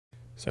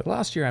So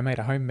last year I made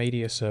a home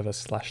media server /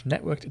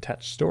 networked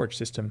attached storage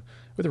system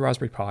with a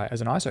Raspberry Pi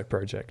as an ISO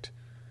project.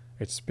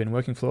 It's been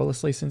working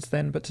flawlessly since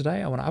then, but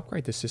today I want to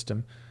upgrade this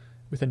system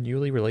with a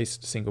newly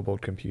released single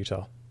board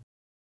computer.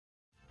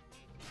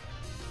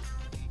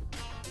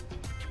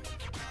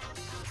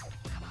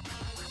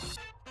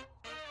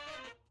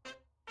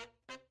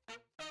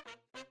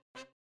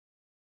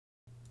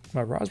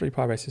 My Raspberry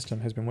Pi based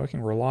system has been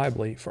working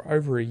reliably for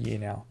over a year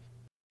now.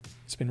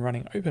 It's been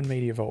running Open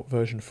Media Vault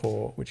version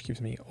 4, which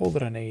gives me all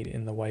that I need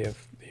in the way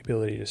of the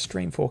ability to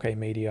stream 4K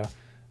media,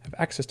 have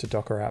access to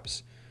Docker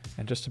apps,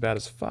 and just about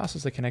as fast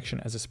as the connection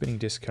as a spinning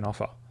disk can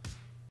offer.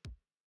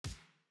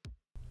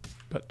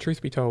 But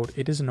truth be told,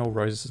 it isn't all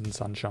roses and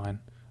sunshine.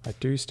 I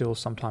do still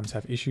sometimes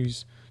have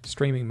issues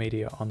streaming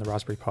media on the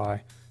Raspberry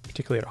Pi,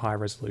 particularly at high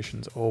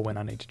resolutions or when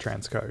I need to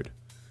transcode.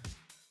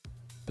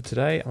 But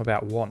today I'm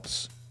about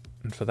wants,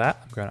 and for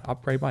that I'm going to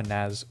upgrade my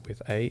NAS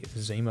with a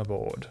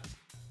Zimaboard.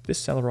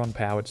 This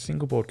Celeron-powered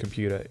single-board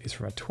computer is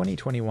from a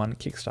 2021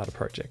 Kickstarter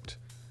project.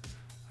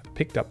 I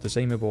picked up the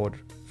Zimaboard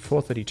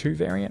 432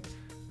 variant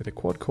with a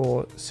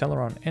quad-core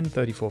Celeron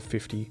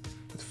N3450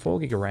 with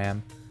 4GB of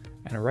RAM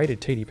and a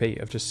rated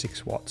TDP of just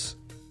 6 watts.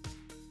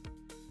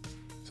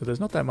 So there's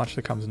not that much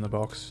that comes in the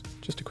box,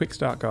 just a quick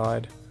start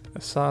guide, a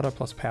SATA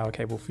plus power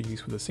cable for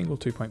use with a single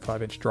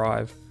 2.5-inch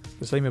drive,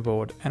 the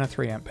Zimaboard and a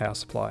 3A power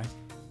supply,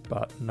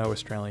 but no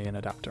Australian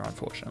adapter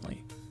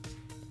unfortunately.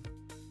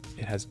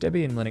 It has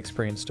Debian Linux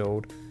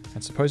pre-installed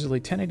and supposedly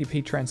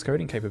 1080p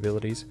transcoding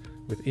capabilities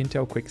with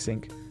Intel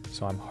QuickSync,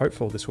 so I'm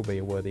hopeful this will be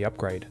a worthy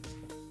upgrade.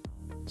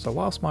 So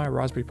whilst my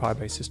Raspberry Pi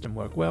based system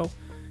worked well,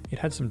 it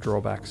had some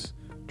drawbacks,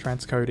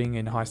 transcoding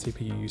and high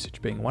CPU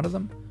usage being one of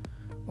them.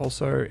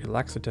 Also, it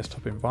lacks a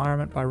desktop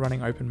environment by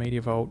running Open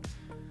Media Vault.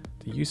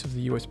 The use of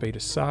the USB to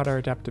SATA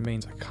adapter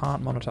means I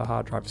can't monitor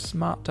hard drive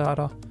smart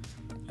data,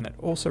 and it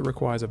also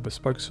requires a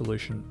bespoke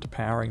solution to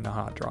powering the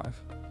hard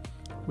drive.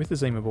 With the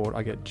Zimaboard,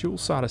 I get dual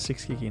SATA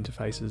 6GB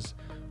interfaces,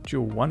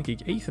 dual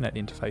 1GB Ethernet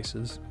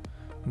interfaces,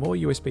 more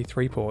USB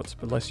 3 ports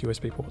but less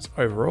USB ports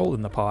overall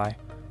in the Pi,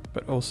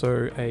 but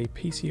also a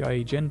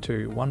PCIe Gen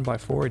 2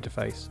 1x4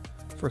 interface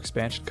for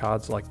expansion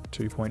cards like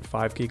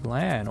 2.5GB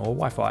LAN or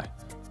Wi-Fi.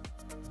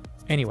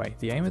 Anyway,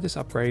 the aim of this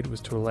upgrade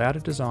was to allow to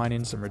design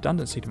in some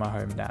redundancy to my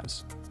home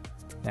NAS.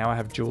 Now I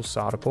have dual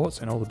SATA ports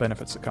and all the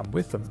benefits that come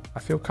with them, I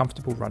feel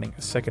comfortable running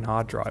a second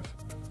hard drive.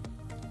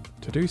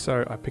 To do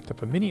so, I picked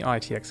up a mini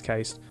ITX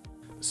case,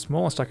 the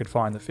smallest I could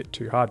find that fit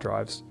 2 hard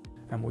drives,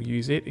 and will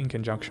use it in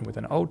conjunction with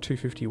an old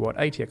 250W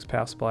ATX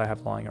power supply I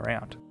have lying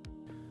around.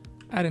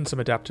 Add in some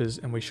adapters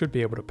and we should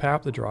be able to power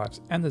up the drives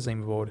and the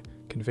Zimaboard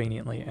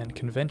conveniently and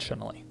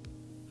conventionally.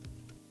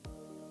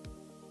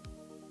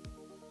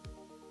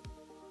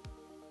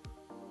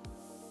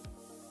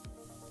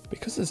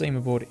 Because the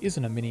Zimaboard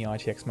isn't a mini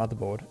ITX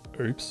motherboard,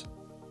 oops,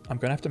 I'm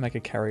going to have to make a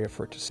carrier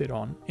for it to sit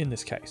on in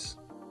this case.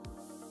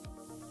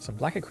 Some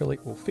black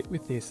acrylic will fit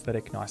with the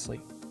aesthetic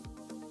nicely.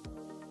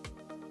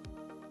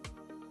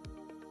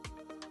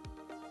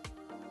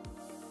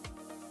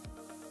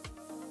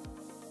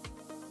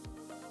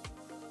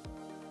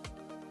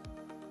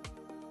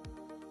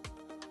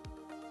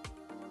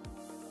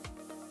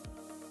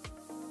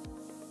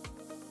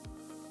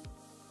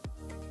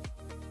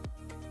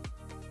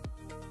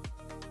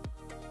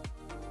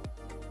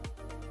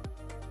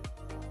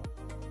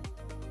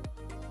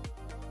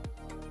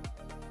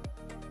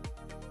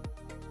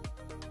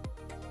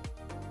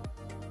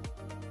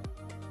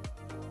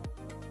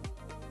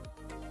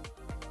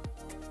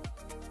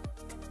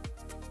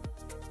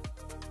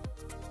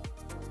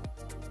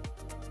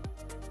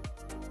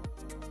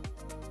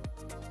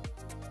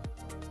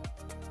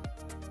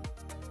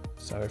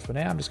 So for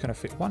now I'm just going to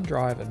fit one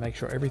drive and make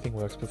sure everything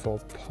works before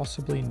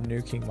possibly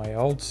nuking my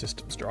old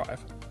system's drive.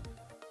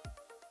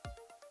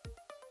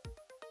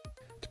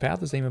 To power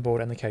the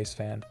Zimaboard and the case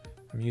fan,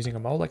 I'm using a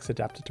Molex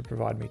adapter to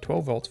provide me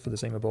 12 volts for the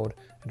Zimaboard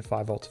and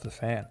 5 volts for the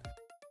fan.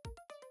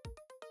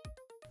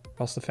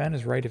 Whilst the fan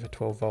is rated for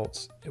 12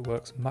 volts, it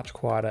works much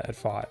quieter at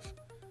 5.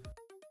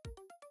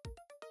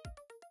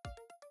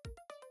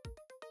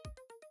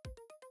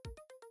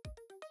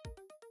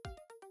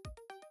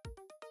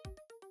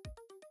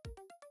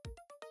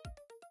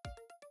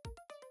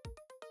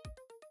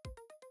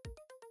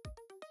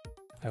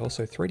 I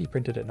also 3D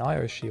printed an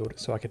I/O shield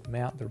so I could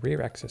mount the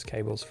rear access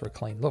cables for a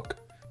clean look.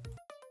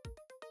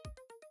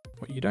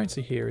 What you don't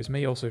see here is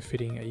me also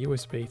fitting a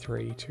USB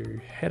 3 to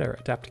header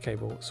adapter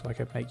cable so I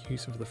could make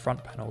use of the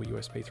front panel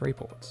USB 3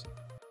 ports.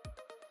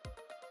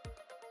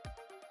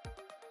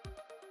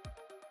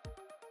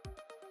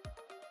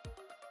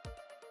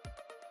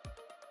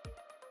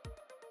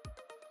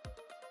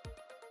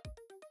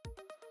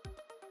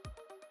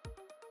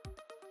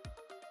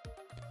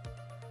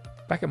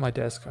 Back at my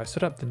desk, I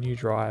set up the new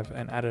drive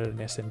and added an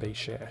SMB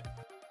share.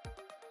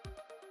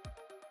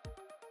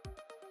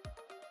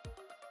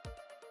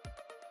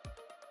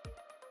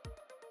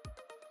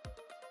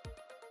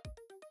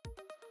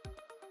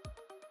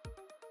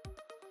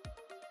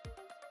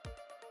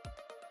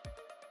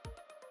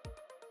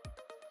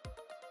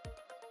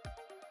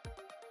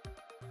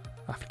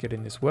 After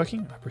getting this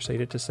working, I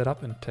proceeded to set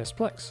up and test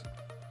Plex.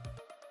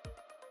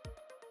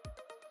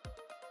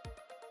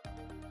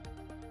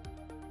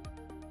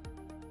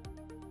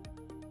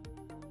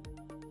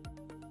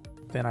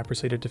 Then I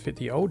proceeded to fit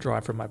the old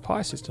drive from my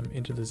Pi system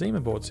into the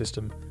Zimaboard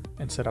system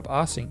and set up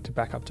Rsync to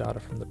back up data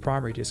from the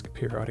primary disk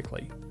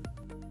periodically.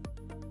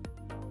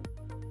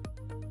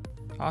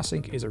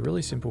 Rsync is a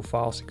really simple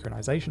file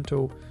synchronization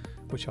tool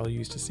which I'll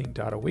use to sync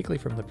data weekly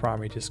from the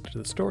primary disk to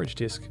the storage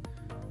disk,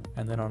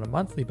 and then on a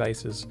monthly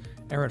basis,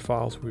 errant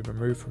files will be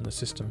removed from the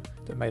system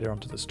that made it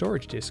onto the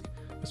storage disk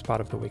as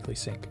part of the weekly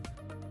sync.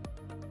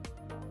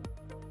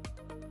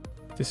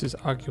 This is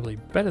arguably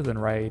better than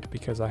RAID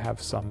because I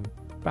have some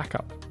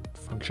backup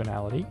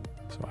functionality,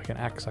 so I can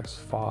access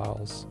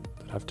files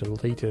that I've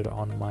deleted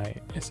on my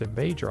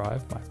SMB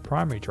drive, my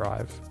primary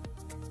drive,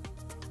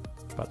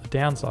 but the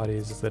downside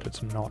is that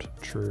it's not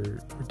true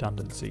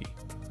redundancy.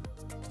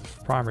 If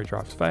the primary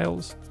drive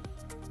fails,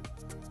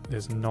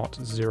 there's not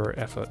zero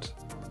effort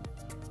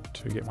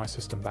to get my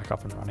system back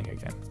up and running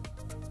again.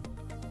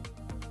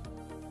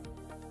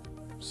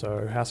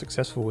 So how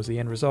successful was the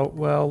end result?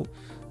 Well,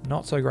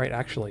 not so great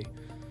actually.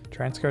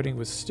 Transcoding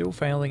was still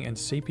failing and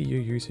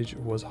CPU usage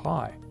was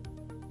high.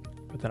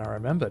 But then I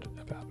remembered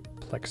about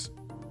Plex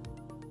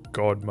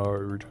God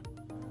mode,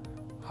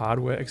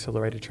 hardware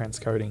accelerated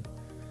transcoding.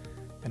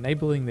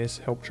 Enabling this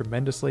helped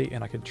tremendously,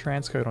 and I could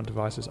transcode on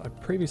devices I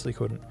previously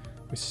couldn't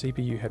with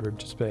CPU headroom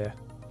to spare.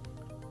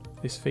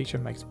 This feature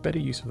makes better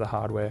use of the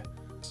hardware,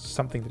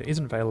 something that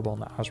isn't available on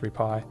the Raspberry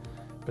Pi,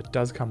 but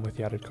does come with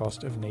the added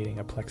cost of needing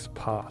a Plex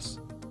pass.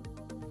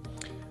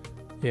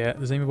 Yeah,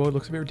 the Zimaboard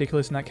looks a bit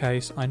ridiculous in that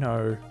case, I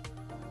know.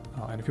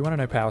 And if you want to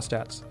know power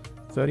stats,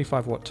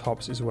 35 watt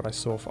tops is what I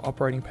saw for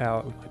operating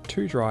power with my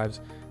 2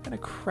 drives and a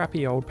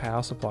crappy old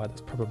power supply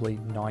that's probably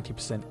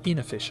 90%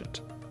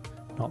 inefficient.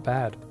 Not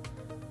bad.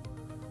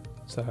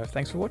 So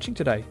thanks for watching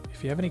today.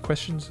 If you have any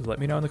questions, let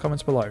me know in the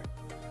comments below.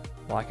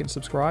 Like and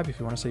subscribe if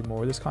you want to see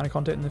more of this kind of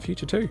content in the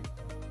future too.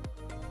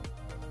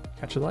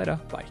 Catch you later,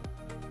 bye.